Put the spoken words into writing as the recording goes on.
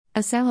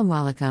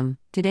Assalamu alaikum.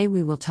 Today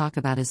we will talk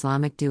about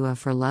Islamic dua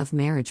for love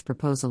marriage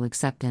proposal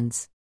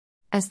acceptance.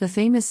 As the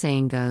famous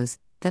saying goes,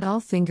 that all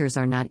fingers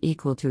are not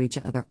equal to each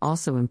other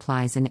also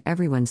implies in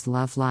everyone's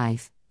love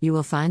life, you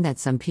will find that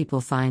some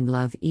people find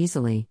love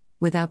easily,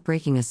 without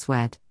breaking a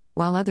sweat,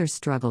 while others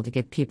struggle to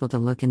get people to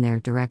look in their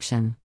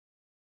direction.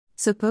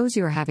 Suppose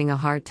you are having a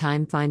hard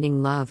time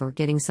finding love or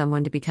getting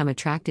someone to become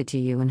attracted to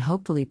you and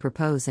hopefully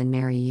propose and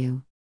marry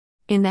you.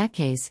 In that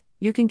case,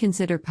 you can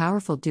consider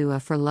powerful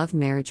dua for love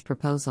marriage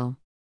proposal.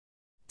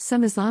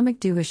 Some Islamic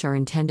duas are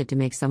intended to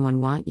make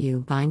someone want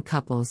you, bind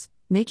couples,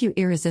 make you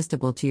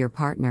irresistible to your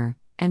partner,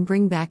 and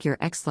bring back your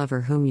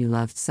ex-lover whom you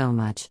loved so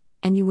much,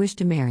 and you wish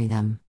to marry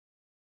them.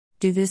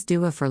 Do this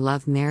dua for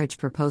love marriage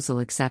proposal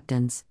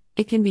acceptance.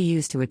 It can be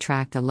used to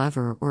attract a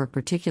lover or a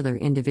particular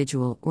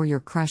individual or your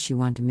crush you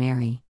want to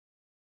marry.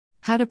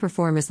 How to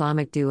perform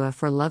Islamic dua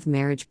for love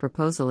marriage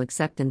proposal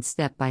acceptance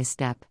step by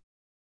step.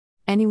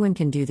 Anyone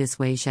can do this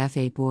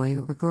wajfa, boy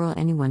or girl,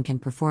 anyone can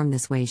perform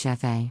this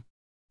wajfa.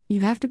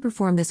 You have to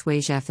perform this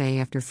wajfa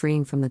after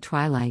freeing from the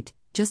twilight,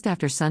 just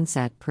after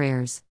sunset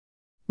prayers.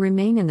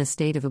 Remain in the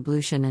state of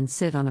ablution and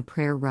sit on a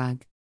prayer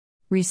rug.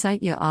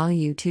 Recite Ya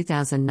Allah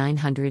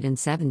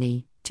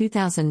 2970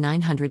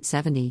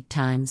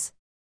 times.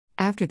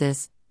 After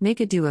this, make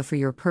a dua for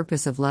your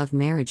purpose of love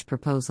marriage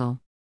proposal.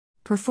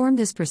 Perform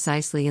this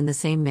precisely in the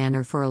same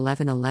manner for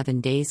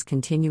 11 days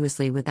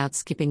continuously without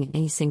skipping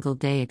any single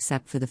day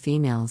except for the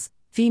females.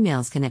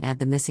 Females can add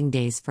the missing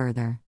days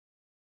further.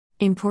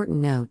 Important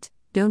note,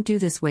 don't do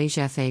this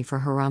wajfa for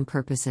haram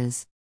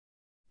purposes.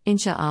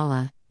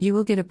 Insha'Allah, you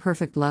will get a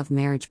perfect love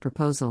marriage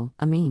proposal,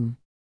 Ameen.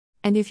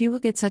 And if you will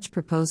get such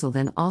proposal,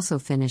 then also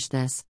finish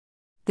this.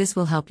 This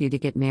will help you to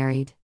get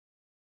married.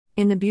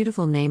 In the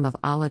beautiful name of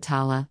Allah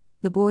Ta'ala,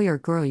 the boy or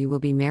girl you will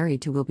be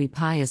married to will be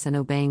pious and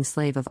obeying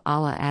slave of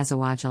Allah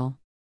Azawajal.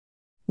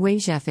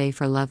 Wajfa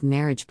for love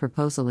marriage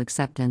proposal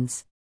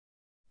acceptance.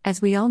 As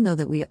we all know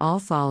that we all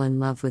fall in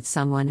love with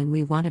someone and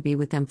we want to be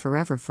with them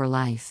forever for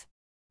life.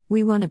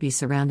 We want to be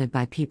surrounded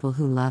by people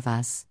who love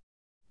us.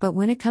 But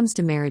when it comes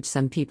to marriage,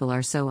 some people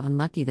are so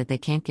unlucky that they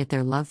can't get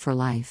their love for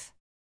life.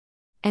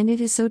 And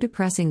it is so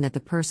depressing that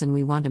the person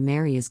we want to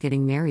marry is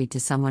getting married to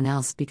someone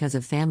else because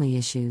of family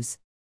issues.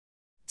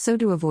 So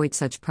to avoid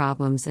such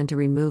problems and to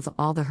remove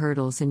all the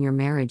hurdles in your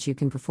marriage, you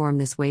can perform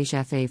this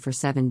wajfa for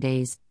 7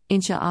 days.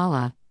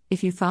 Insha'Allah,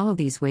 if you follow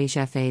these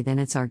wajfa, then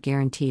it's our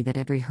guarantee that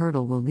every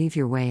hurdle will leave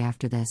your way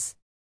after this.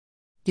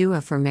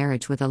 Dua for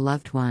marriage with a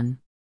loved one.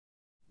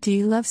 Do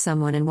you love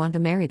someone and want to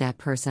marry that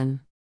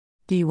person?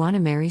 Do you want to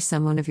marry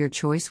someone of your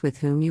choice with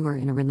whom you are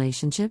in a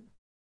relationship?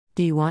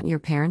 Do you want your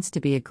parents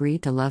to be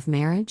agreed to love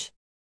marriage?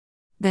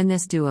 Then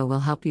this dua will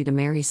help you to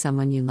marry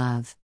someone you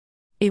love.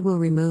 It will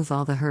remove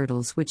all the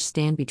hurdles which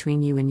stand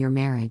between you and your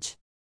marriage.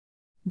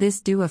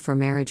 This dua for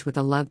marriage with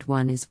a loved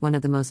one is one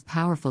of the most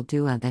powerful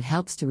dua that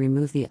helps to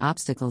remove the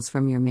obstacles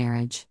from your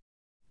marriage.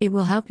 It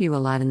will help you a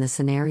lot in the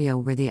scenario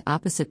where the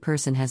opposite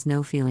person has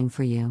no feeling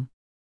for you.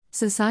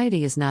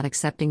 Society is not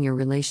accepting your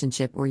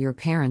relationship or your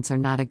parents are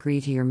not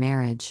agreed to your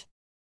marriage.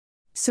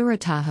 Surah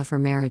Taha for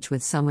marriage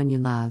with someone you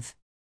love.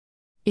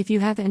 If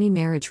you have any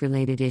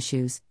marriage-related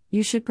issues,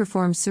 you should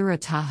perform Surah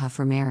Taha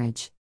for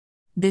marriage.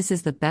 This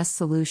is the best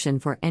solution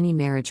for any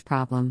marriage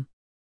problem.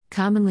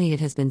 Commonly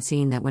it has been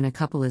seen that when a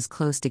couple is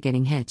close to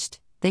getting hitched,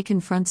 they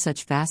confront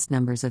such vast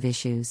numbers of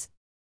issues.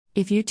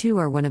 If you too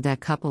are one of that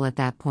couple at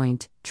that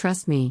point,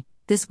 trust me,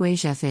 this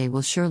wajfa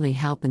will surely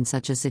help in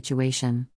such a situation.